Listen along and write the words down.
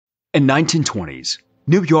In 1920s,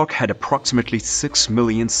 New York had approximately 6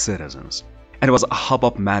 million citizens, and it was a hub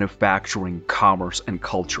of manufacturing, commerce, and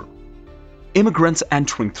culture. Immigrants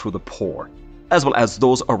entering through the port, as well as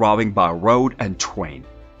those arriving by road and train,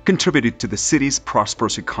 contributed to the city's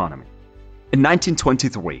prosperous economy. In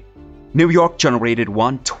 1923, New York generated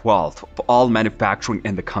 1/12 of all manufacturing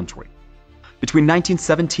in the country. Between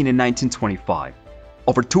 1917 and 1925,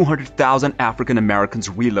 over 200,000 African Americans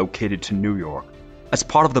relocated to New York as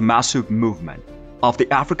part of the massive movement of the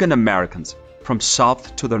African Americans from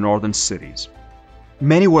south to the northern cities.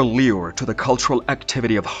 Many were lured to the cultural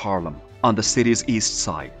activity of Harlem on the city's east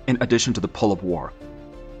side, in addition to the pull of work.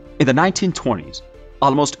 In the 1920s,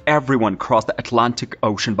 almost everyone crossed the Atlantic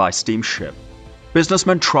Ocean by steamship.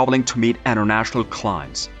 Businessmen traveling to meet international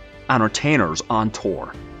clients, entertainers on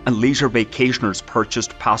tour, and leisure vacationers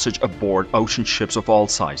purchased passage aboard ocean ships of all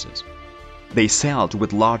sizes. They sailed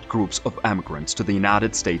with large groups of immigrants to the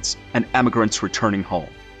United States and immigrants returning home.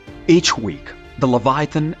 Each week, the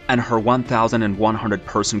Leviathan and her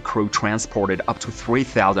 1,100-person crew transported up to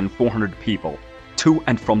 3,400 people to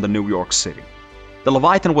and from the New York City. The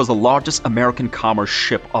Leviathan was the largest American commerce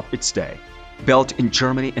ship of its day, built in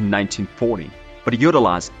Germany in 1940, but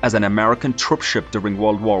utilized as an American troop ship during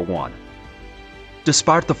World War I.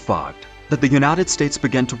 Despite the fact that the United States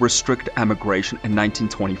began to restrict immigration in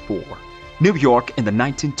 1924, New York in the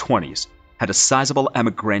 1920s had a sizable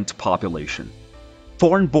immigrant population.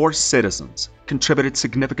 Foreign-born citizens contributed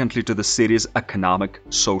significantly to the city's economic,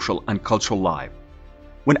 social, and cultural life.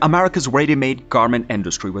 When America's ready-made garment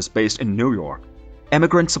industry was based in New York,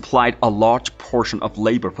 immigrants supplied a large portion of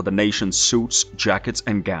labor for the nation's suits, jackets,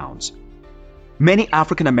 and gowns. Many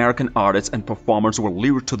African-American artists and performers were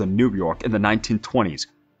lured to New York in the 1920s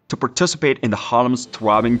to participate in the Harlem's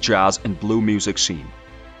thriving jazz and blues music scene.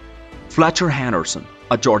 Fletcher Henderson,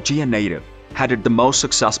 a Georgia native, headed the most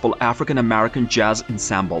successful African-American jazz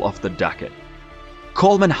ensemble of the decade.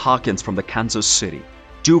 Coleman Hawkins from Kansas City,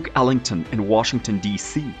 Duke Ellington in Washington,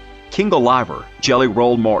 D.C., King Oliver, Jelly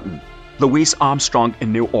Roll Morton, Louis Armstrong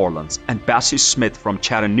in New Orleans, and Bessie Smith from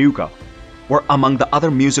Chattanooga were among the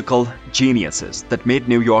other musical geniuses that made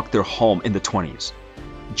New York their home in the 20s.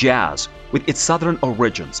 Jazz, with its southern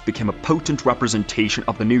origins, became a potent representation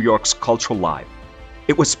of New York's cultural life.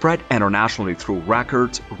 It was spread internationally through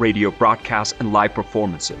records, radio broadcasts, and live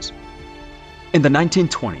performances. In the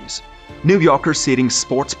 1920s, New Yorkers seeking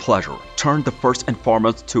sports pleasure turned the first and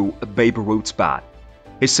foremost to Babe Ruth's bat.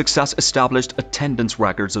 His success established attendance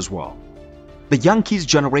records as well. The Yankees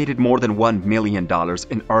generated more than $1 million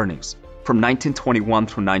in earnings from 1921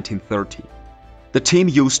 through 1930. The team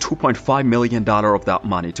used $2.5 million of that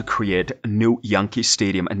money to create a new Yankee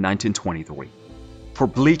Stadium in 1923. For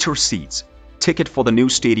bleacher seats, ticket for the new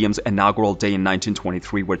stadium's inaugural day in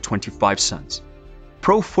 1923 were 25 cents.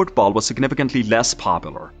 Pro football was significantly less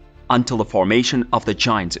popular until the formation of the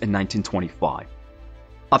Giants in 1925.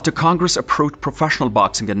 After Congress approved professional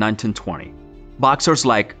boxing in 1920, boxers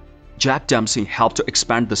like Jack Dempsey helped to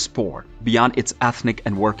expand the sport beyond its ethnic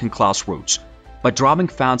and working-class roots by drawing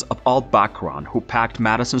fans of all backgrounds who packed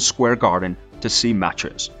Madison Square Garden to see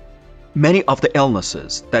matches. Many of the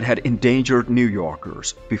illnesses that had endangered New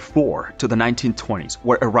Yorkers before to the 1920s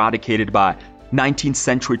were eradicated by 19th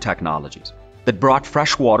century technologies that brought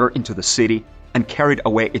fresh water into the city and carried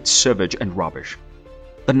away its sewage and rubbish.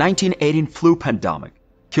 The 1918 flu pandemic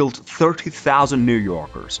killed 30,000 New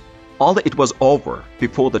Yorkers, although it was over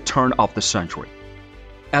before the turn of the century.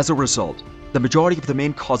 As a result, the majority of the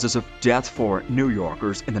main causes of death for New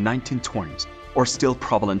Yorkers in the 1920s are still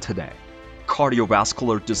prevalent today: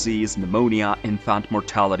 cardiovascular disease, pneumonia, infant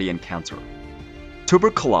mortality, and cancer.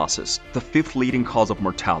 Tuberculosis, the fifth leading cause of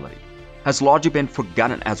mortality, has largely been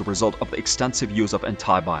forgotten as a result of the extensive use of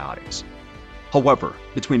antibiotics. However,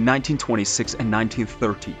 between 1926 and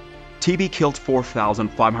 1930, TB killed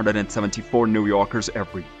 4,574 New Yorkers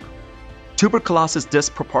every year. Tuberculosis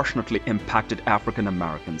disproportionately impacted African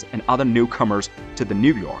Americans and other newcomers to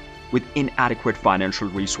New York with inadequate financial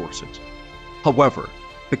resources. However,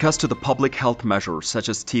 because to the public health measures such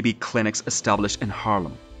as TB clinics established in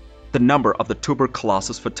Harlem, the number of the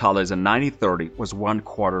tuberculosis fatalities in 1930 was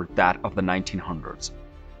 1/4 that of the 1900s.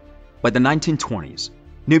 By the 1920s,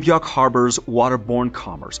 New York Harbor's waterborne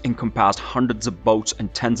commerce encompassed hundreds of boats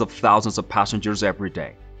and tens of thousands of passengers every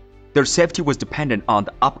day. Their safety was dependent on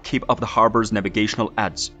the upkeep of the harbor's navigational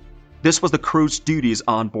edge. This was the crew's duties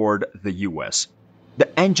on board the U.S. The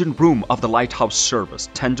engine room of the lighthouse service,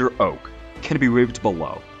 Tender Oak, can be viewed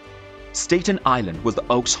below. Staten Island was the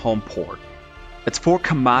Oak's home port. Its 4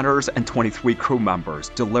 commanders and 23 crew members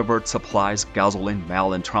delivered supplies, gasoline,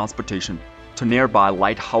 mail, and transportation to nearby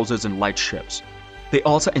lighthouses and lightships. They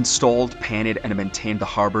also installed, painted, and maintained the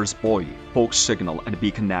harbor's buoy, folk signal, and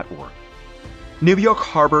beacon network. New York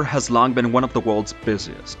Harbor has long been one of the world's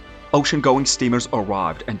busiest. Ocean-going steamers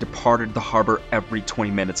arrived and departed the harbor every 20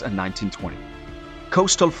 minutes in 1920.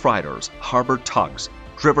 Coastal freighters, harbor tugs,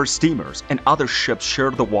 river steamers, and other ships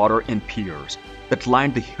shared the water in piers that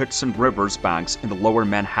lined the Hudson River's banks in the lower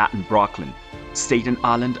Manhattan, Brooklyn, Staten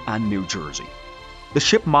Island, and New Jersey. The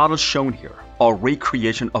ship models shown here are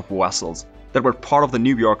recreation of vessels that were part of the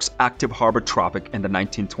New York's active harbor traffic in the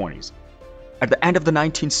 1920s. At the end of the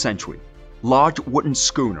 19th century, large wooden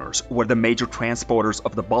schooners were the major transporters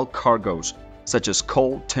of the bulk cargoes such as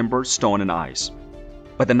coal, timber, stone, and ice.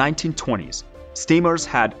 By the 1920s, steamers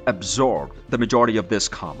had absorbed the majority of this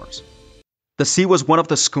commerce. The Sea was one of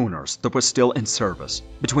the schooners that was still in service.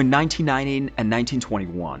 Between 1919 and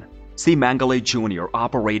 1921, C. Mangale Jr.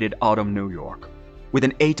 operated out of New York. With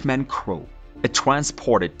an 8-man crew, it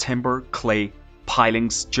transported timber, clay,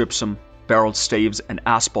 pilings, gypsum, barrel staves, and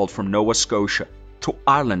asphalt from Nova Scotia to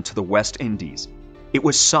Ireland to the West Indies. It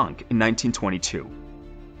was sunk in 1922.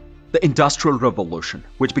 The Industrial Revolution,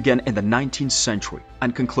 which began in the 19th century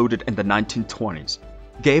and concluded in the 1920s,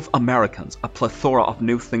 gave Americans a plethora of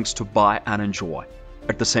new things to buy and enjoy.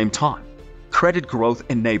 At the same time, credit growth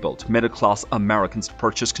enabled middle-class Americans to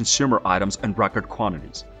purchase consumer items in record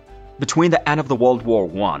quantities. Between the end of the World War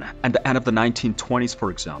I and the end of the 1920s, for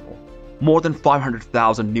example, more than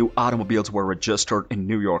 500,000 new automobiles were registered in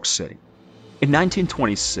New York City. In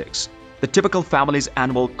 1926, the typical family's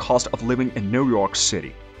annual cost of living in New York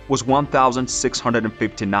City was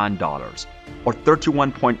 $1,659, or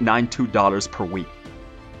 $31.92 per week.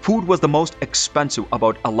 Food was the most expensive,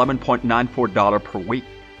 about $11.94 per week,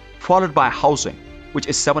 followed by housing, which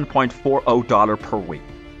is $7.40 per week.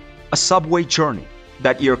 A subway journey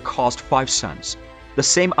that year cost 5 cents, the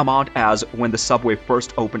same amount as when the subway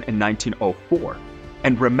first opened in 1904,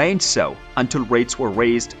 and remained so until rates were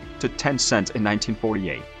raised to 10 cents in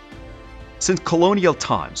 1948. Since colonial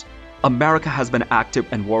times, America has been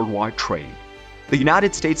active in worldwide trade. The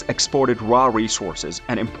United States exported raw resources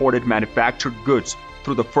and imported manufactured goods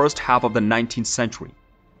through the first half of the 19th century.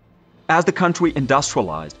 As the country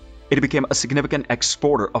industrialized, it became a significant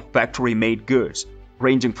exporter of factory-made goods,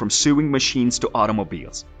 ranging from sewing machines to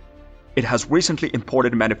automobiles. It has recently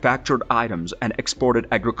imported manufactured items and exported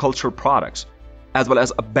agricultural products, as well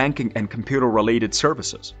as banking and computer-related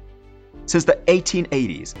services. Since the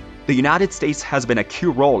 1880s, the United States has been a key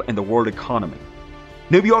role in the world economy.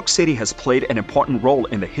 New York City has played an important role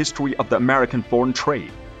in the history of the American foreign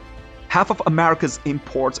trade. Half of America's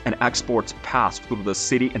imports and exports passed through the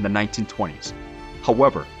city in the 1920s.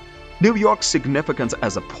 However, New York's significance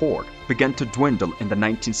as a port began to dwindle in the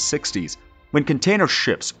 1960s when container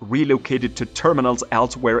ships relocated to terminals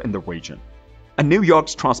elsewhere in the region. And New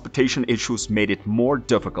York's transportation issues made it more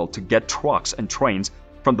difficult to get trucks and trains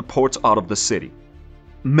from the ports out of the city.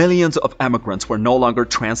 Millions of immigrants were no longer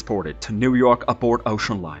transported to New York aboard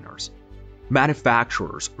ocean liners.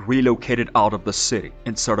 Manufacturers relocated out of the city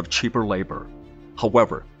in search of cheaper labor.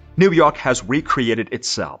 However, New York has recreated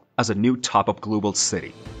itself as a new type of global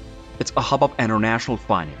city. It's a hub of international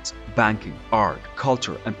finance, banking, art,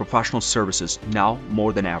 culture, and professional services now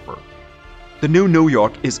more than ever. The new New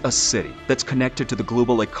York is a city that's connected to the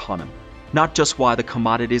global economy, not just via the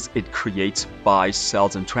commodities it creates, buys,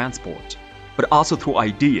 sells, and transports, but also through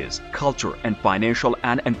ideas, culture, and financial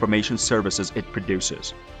and information services it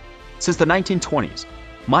produces. Since the 1920s,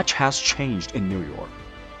 much has changed in New York.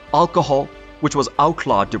 Alcohol, which was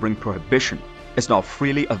outlawed during Prohibition, is now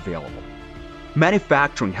freely available.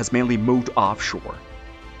 Manufacturing has mainly moved offshore.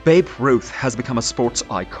 Babe Ruth has become a sports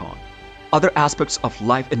icon. Other aspects of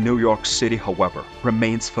life in New York City, however,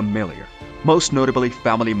 remains familiar, most notably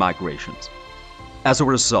family migrations. As a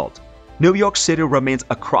result, New York City remains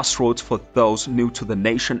a crossroads for those new to the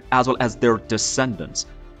nation as well as their descendants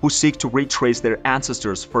who seek to retrace their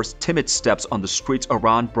ancestors' first timid steps on the streets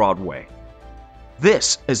around Broadway.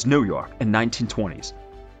 This is New York in 1920s.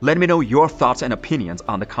 Let me know your thoughts and opinions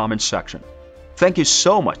on the comment section. Thank you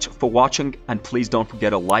so much for watching, and please don't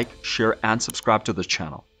forget to like, share, and subscribe to the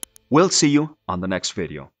channel. We'll see you on the next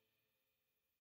video.